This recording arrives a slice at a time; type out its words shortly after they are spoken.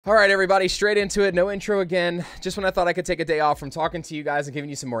All right, everybody, straight into it. No intro again. Just when I thought I could take a day off from talking to you guys and giving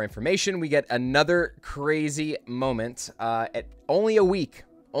you some more information, we get another crazy moment at only a week,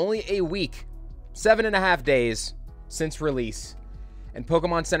 7.5 days since release. And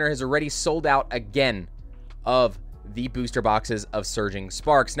Pokemon Center has already sold out again of the booster boxes of Surging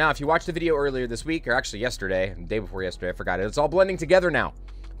Sparks. Now, if you watched the video earlier this week, or actually yesterday, the day before yesterday, I forgot it. It's all blending together now.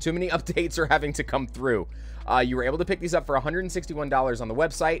 Too many updates are having to come through. You were able to pick these up for $161 on the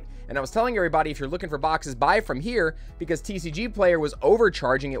website, and I was telling everybody, if you're looking for boxes, buy from here, because TCG Player was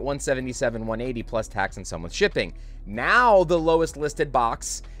overcharging at $177, $180 plus tax and some with shipping. Now the lowest listed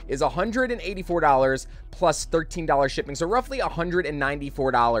box is $184 plus $13 shipping, so roughly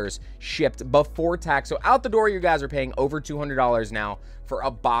 $194 shipped before tax. So out the door, you guys are paying over $200 now for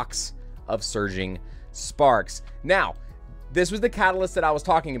a box of Surging Sparks. Now, this was the catalyst that I was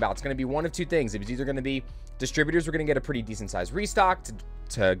talking about. It's going to be one of two things. It was either going to be distributors were going to get a pretty decent size restock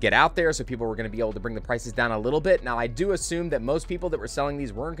to get out there, so people were going to be able to bring the prices down a little bit. Now, I do assume that most people that were selling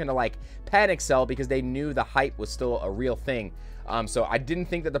these weren't going to like panic sell because they knew the hype was still a real thing. So I didn't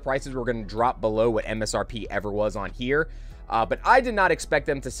think that the prices were going to drop below what MSRP ever was on here, but I did not expect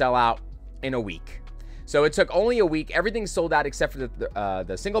them to sell out in a week. So it took only a week. Everything's sold out except for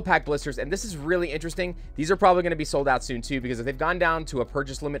the single pack blisters. And this is really interesting. These are probably going to be sold out soon too, because if they've gone down to a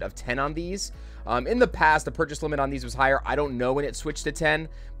purchase limit of 10 on these, in the past, the purchase limit on these was higher. I don't know when it switched to 10,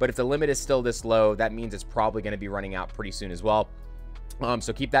 but if the limit is still this low, that means it's probably going to be running out pretty soon as well.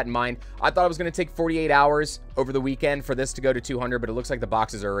 So keep that in mind. I thought it was going to take 48 hours over the weekend for this to go to 200, but it looks like the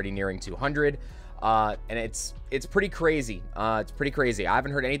boxes are already nearing 200. And it's pretty crazy. It's pretty crazy. I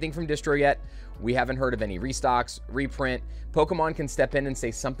haven't heard anything from Distro yet. We haven't heard of any restocks, reprint. Pokemon can step in and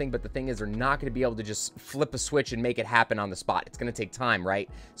say something, but the thing is, they're not going to be able to just flip a switch and make it happen on the spot. It's going to take time, right?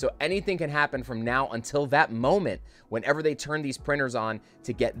 So anything can happen from now until that moment, whenever they turn these printers on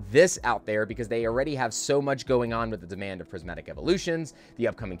to get this out there, because they already have so much going on with the demand of Prismatic Evolutions, the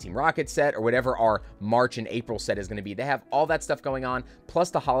upcoming Team Rocket set, or whatever our March and April set is going to be. They have all that stuff going on,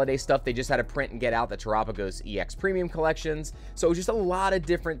 plus the holiday stuff. They just had to print and get out the Terrapagos EX Premium collections. So just a lot of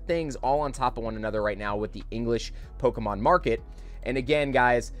different things all on top of one another right now with the English Pokemon market. And again,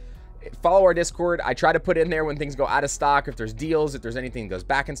 guys, follow our Discord. I try to put in there when things go out of stock, if there's deals, if there's anything that goes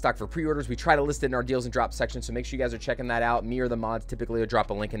back in stock for pre-orders. We try to list it in our deals and drop section, so make sure you guys are checking that out. Me or the mods typically will drop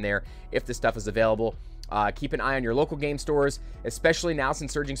a link in there if the stuff is available. Keep an eye on your local game stores, especially now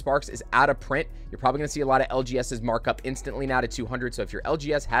since Surging Sparks is out of print. You're probably going to see a lot of LGSs mark up instantly now to 200. So if your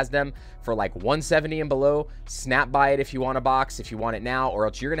LGS has them for like 170 and below, snap buy it if you want a box, if you want it now, or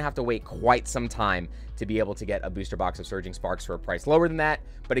else you're going to have to wait quite some time to be able to get a booster box of Surging Sparks for a price lower than that.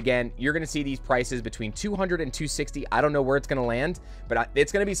 But again, you're going to see these prices between 200 and 260. I don't know where it's going to land, but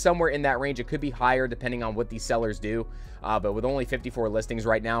it's going to be somewhere in that range. It could be higher depending on what these sellers do. But with only 54 listings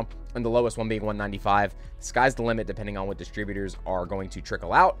right now, and the lowest one being 195, sky's the limit depending on what distributors are going to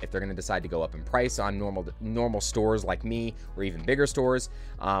trickle out. If they're going to decide to go up in price on normal stores like me, or even bigger stores,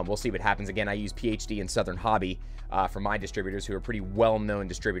 we'll see what happens. Again, I use PhD and Southern Hobby for my distributors, who are pretty well-known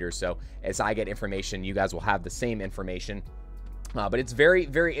distributors. So as I get information, you guys will have the same information. But it's very,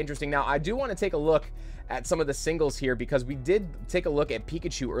 very interesting. Now, I do want to take a look at some of the singles here, because we did take a look at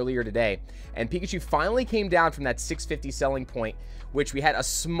Pikachu earlier today, and Pikachu finally came down from that 650 selling point, which we had a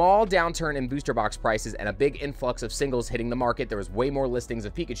small downturn in booster box prices and a big influx of singles hitting the market. There was way more listings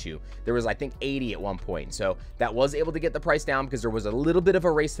of Pikachu. There was, I think, 80 at one point. So that was able to get the price down because there was a little bit of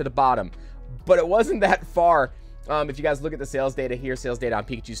a race to the bottom, but it wasn't that far. If you guys look at the sales data here, sales data on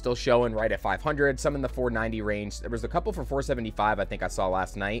Pikachu still showing right at 500, some in the 490 range. There was a couple for 475, I think I saw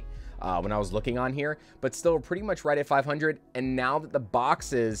last night when I was looking on here, but still pretty much right at 500. And now that the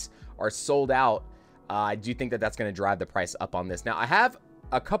boxes are sold out, I do think that that's going to drive the price up on this. Now, I have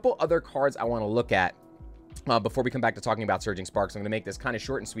a couple other cards I want to look at before we come back to talking about Surging Sparks. I'm going to make this kind of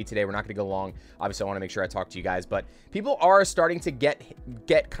short and sweet today. We're not going to go long. Obviously, I want to make sure I talk to you guys, but people are starting to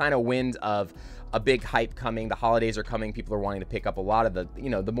get kind of wind of a big hype coming. The holidays are coming. People are wanting to pick up a lot of the,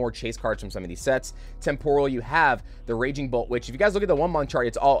 the more chase cards from some of these sets. Temporal, you have the Raging Bolt, which if you guys look at the 1 month chart,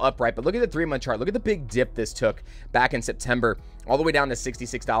 it's all up, right? But look at the 3 month chart. Look at the big dip this took back in September, all the way down to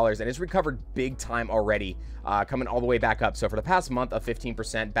 $66, and it's recovered big time already, coming all the way back up. So for the past month of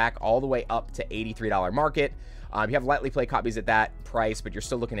 15%, back all the way up to $83 market. You have lightly play copies at that price, but you're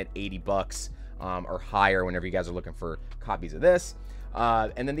still looking at 80 bucks or higher whenever you guys are looking for copies of this.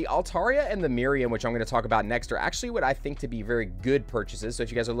 And then the Altaria and the Miriam, which I'm going to talk about next, are actually what I think to be very good purchases. So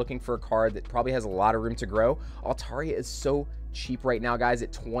if you guys are looking for a card that probably has a lot of room to grow, Altaria is so cheap right now, guys,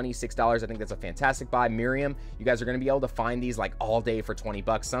 at $26. I think that's a fantastic buy. Miriam, you guys are going to be able to find these like all day for 20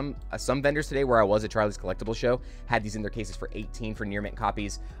 bucks. Some vendors today where I was at Charlie's Collectible Show had these in their cases for 18 for near mint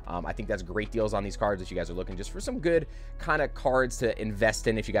copies. I think that's great deals on these cards if you guys are looking just for some good kind of cards to invest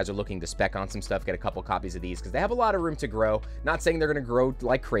in. If you guys are looking to spec on some stuff, get a couple copies of these because they have a lot of room to grow. Not saying they're going to grow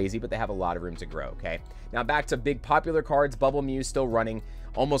like crazy, but they have a lot of room to grow. Okay, now back to big popular cards. Bubble Mew still running.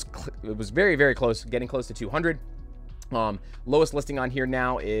 It was very, very close, getting close to 200. Lowest listing on here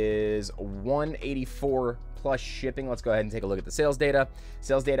now is 184 plus shipping. Let's go ahead and take a look at the sales data.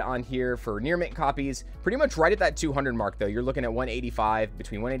 Sales data on here for near mint copies, pretty much right at that 200 mark though. You're looking at 185,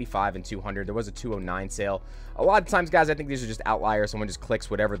 between 185 and 200. There was a 209 sale. A lot of times, guys, I think these are just outliers. Someone just clicks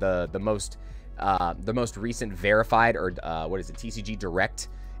whatever the most recent verified or what is it, TCG Direct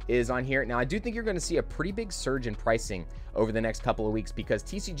is on here. Now, I do think you're going to see a pretty big surge in pricing over the next couple of weeks because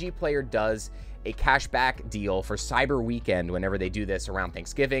TCG Player does a cashback deal for Cyber Weekend whenever they do this around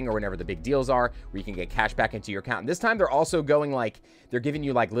Thanksgiving or whenever the big deals are, where you can get cash back into your account. And this time they're also going like, they're giving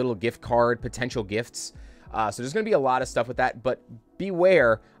you like little gift card potential gifts. So there's going to be a lot of stuff with that, but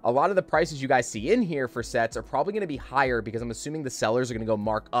beware, a lot of the prices you guys see in here for sets are probably going to be higher because I'm assuming the sellers are going to go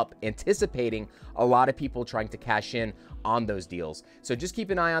mark up, anticipating a lot of people trying to cash in on those deals. So just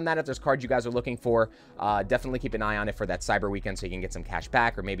keep an eye on that. If there's cards you guys are looking for, definitely keep an eye on it for that Cyber Weekend so you can get some cash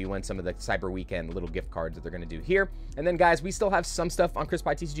back or maybe win some of the Cyber Weekend little gift cards that they're going to do here. And then, guys, we still have some stuff on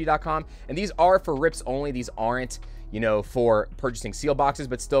CHRISPYTCG.com, and these are for rips only. These aren't, you know, for purchasing seal boxes,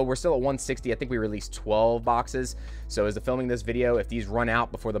 but still, we're still at 160. I think we released 12 boxes. So as of filming this video, if these run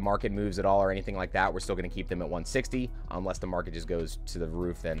out before the market moves at all or anything like that, we're still going to keep them at 160. Unless the market just goes to the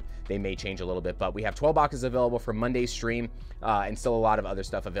roof, then they may change a little bit. But we have 12 boxes available for Monday's stream, and still a lot of other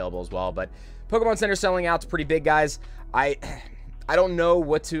stuff available as well. But Pokemon Center selling out's pretty big, guys. I don't know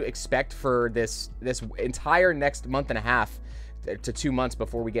what to expect for this entire next month and a half to 2 months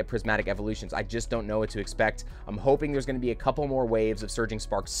before we get prismatic evolutions. I just don't know what to expect. I'm hoping there's going to be a couple more waves of surging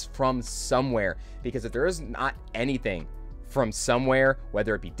sparks from somewhere, because if there is not anything from somewhere,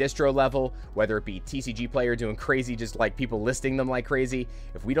 whether it be distro level, whether it be TCG Player doing crazy, just like people listing them like crazy,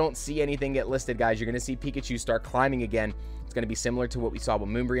 if we don't see anything get listed, guys, you're going to see Pikachu start climbing again. It's going to be similar to what we saw with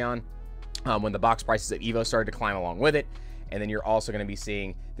Moonbryon when the box prices of Evo started to climb along with it. And then you're also going to be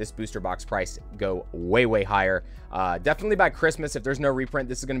seeing this booster box price go way, way higher. Definitely by Christmas, if there's no reprint,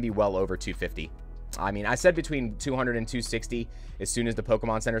 this is going to be well over 250. I mean, I said between 200 and 260 as soon as the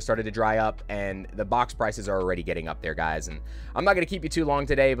Pokemon Center started to dry up, and the box prices are already getting up there, guys. And I'm not going to keep you too long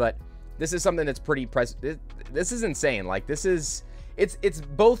today, but this is something that's pretty this is insane. Like, this is... It's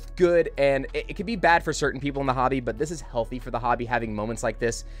both good, and it can be bad for certain people in the hobby, but this is healthy for the hobby. Having moments like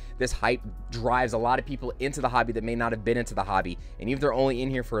this hype drives a lot of people into the hobby that may not have been into the hobby, and even if they're only in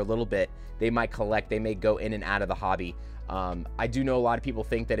here for a little bit, they might collect, they may go in and out of the hobby. I do know a lot of people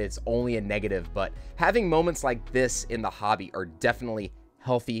think that it's only a negative, but having moments like this in the hobby are definitely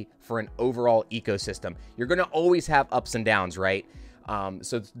healthy for an overall ecosystem. You're going to always have ups and downs, right?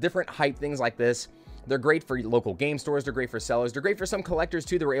 So different hype things like this, they're great for local game stores. They're great for sellers. They're great for some collectors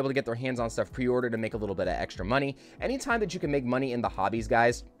too that were able to get their hands on stuff pre-ordered and make a little bit of extra money. Anytime that you can make money in the hobbies,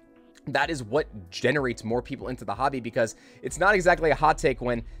 guys, that is what generates more people into the hobby, because it's not exactly a hot take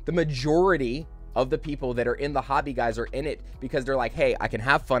when the majority of the people that are in the hobby, guys, are in it because they're like, hey, I can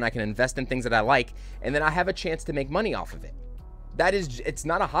have fun, I can invest in things that I like, and then I have a chance to make money off of it. That is, it's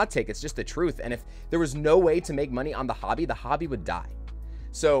not a hot take, it's just the truth. And if there was no way to make money on the hobby would die.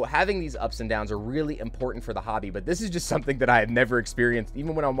 So having these ups and downs are really important for the hobby, but this is just something that I had never experienced,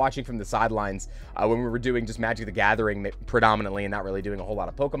 even when I'm watching from the sidelines, when we were doing just Magic the Gathering predominantly and not really doing a whole lot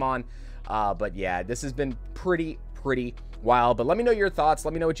of Pokemon. But yeah, this has been pretty wild. But let me know your thoughts.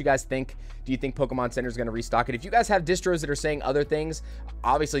 Let me know what you guys think. Do you think Pokemon Center is going to restock it? If you guys have distros that are saying other things,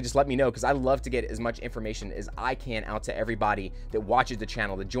 obviously just let me know, because I love to get as much information as I can out to everybody that watches the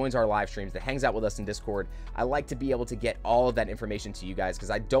channel, that joins our live streams, that hangs out with us in Discord. I like to be able to get all of that information to you guys,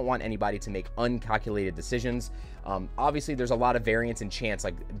 because I don't want anybody to make uncalculated decisions. Obviously, there's a lot of variance in chance.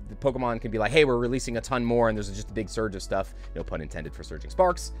 Like, the Pokemon can be like, hey, we're releasing a ton more, and there's just a big surge of stuff. No pun intended for surging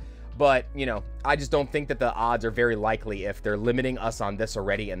sparks. But, you know, I just don't think that the odds are very likely if they're limiting us on this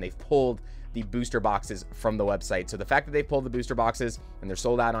already and they've pulled the booster boxes from the website. So the fact that they pulled the booster boxes and they're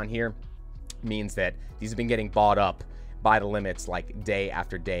sold out on here means that these have been getting bought up by the limits like day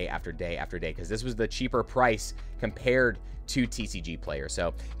after day after day after day, because this was the cheaper price compared to TCG players.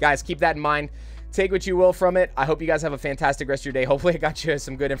 So guys, keep that in mind. Take what you will from it. I hope you guys have a fantastic rest of your day. Hopefully I got you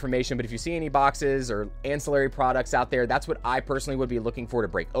some good information, but if you see any boxes or ancillary products out there, that's what I personally would be looking for to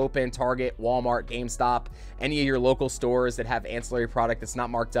break open. Target, Walmart, GameStop, any of your local stores that have ancillary product that's not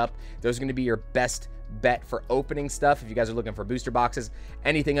marked up, those are going to be your best bet for opening stuff. If you guys are looking for booster boxes,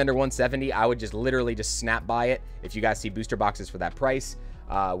 anything under 170, I would just literally just snap by it. If you guys see booster boxes for that price,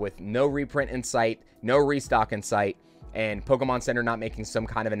 with no reprint in sight, no restock in sight, and Pokemon Center not making some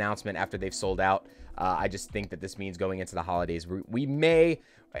kind of announcement after they've sold out, I just think that this means going into the holidays, we may,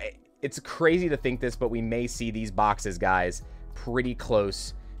 it's crazy to think this, but we may see these boxes, guys, pretty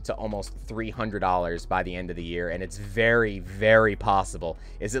close to almost $300 by the end of the year, and it's very, very possible.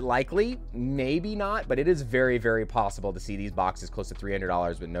 Is it likely? Maybe not, but it is very, very possible to see these boxes close to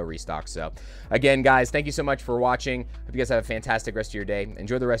 $300 with no restock. So again, guys, thank you so much for watching. Hope you guys have a fantastic rest of your day.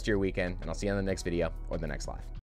 Enjoy the rest of your weekend, and I'll see you on the next video or the next live.